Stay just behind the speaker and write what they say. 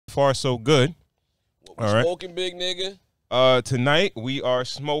far, so good. What we smoking, big nigga? Tonight we are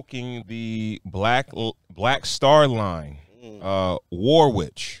smoking the Black Star line, War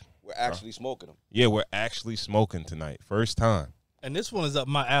Witch. We're actually smoking them. Yeah, we're actually smoking tonight. First time. And this one is up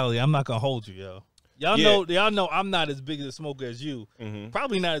my alley. I'm not gonna hold you, yo. Y'all know I'm not as big a smoker as you.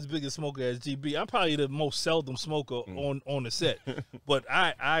 Probably not as big a smoker as GB. I'm probably the most seldom smoker on the set. But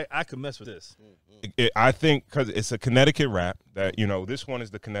I can mess with this. I think because it's a Connecticut wrap that, you know, this one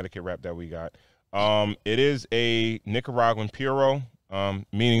is the Connecticut wrap that we got. It is a Nicaraguan Puro,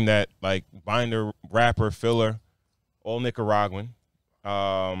 meaning that like binder, wrapper, filler, all Nicaraguan.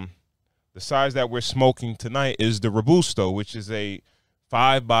 The size that we're smoking tonight is the Robusto, which is a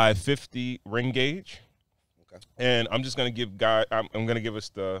 5x50 ring gauge. Okay. And I'm just gonna give I'm gonna give us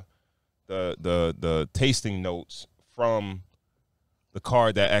the tasting notes from the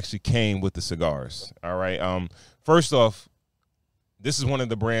card that actually came with the cigars. All right. First off, this is one of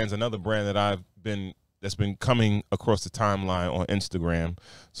the brands, another brand that that's been coming across the timeline on Instagram.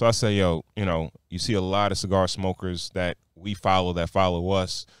 So I say, yo, you know, you see a lot of cigar smokers that we follow that follow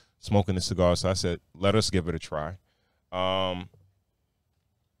us smoking the cigars. So I said, let us give it a try.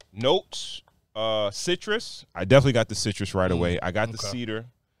 Notes, citrus. I definitely got the citrus right away. I got the cedar,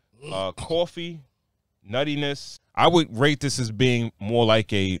 coffee, nuttiness. I would rate this as being more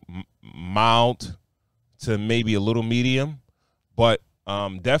like a mild to maybe a little medium, but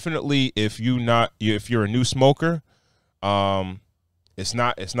definitely if you're a new smoker, it's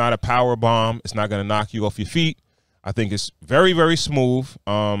not a power bomb. It's not gonna knock you off your feet. I think it's very, very smooth,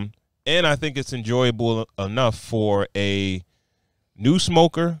 and I think it's enjoyable enough for a new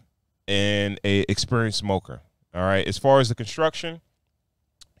smoker and a experienced smoker. All right. As far as the construction,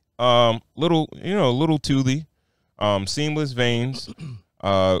 little toothy, seamless veins,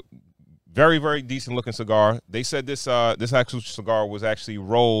 very, very decent looking cigar. They said this actual cigar was actually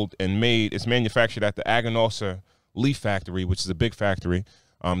rolled and made. It's manufactured at the Aganosa Leaf Factory, which is a big factory.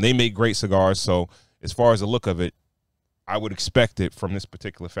 They make great cigars. So as far as the look of it, I would expect it from this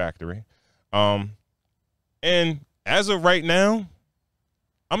particular factory. And as of right now,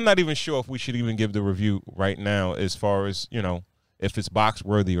 I'm not even sure if we should even give the review right now as far as, you know, if it's box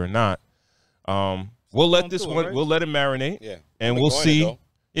worthy or not. We'll let this one, right? We'll let it marinate. Yeah. And we'll see.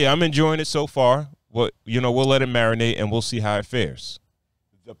 Yeah, I'm enjoying it so far. We'll let it marinate and we'll see how it fares.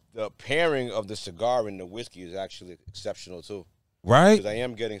 The pairing of the cigar and the whiskey is actually exceptional too. Right? Because I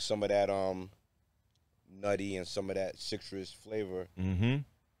am getting some of that nutty and some of that citrus flavor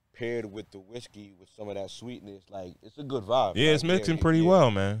paired with the whiskey with some of that sweetness. Like, it's a good vibe. Yeah, it's mixing pretty well,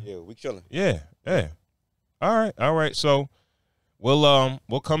 man. Yeah, we chilling. Yeah. All right. So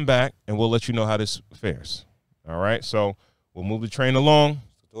we'll come back and we'll let you know how this fares. All right. So we'll move the train along.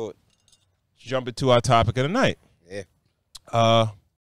 Let's do it. Jump into our topic of the night. Yeah.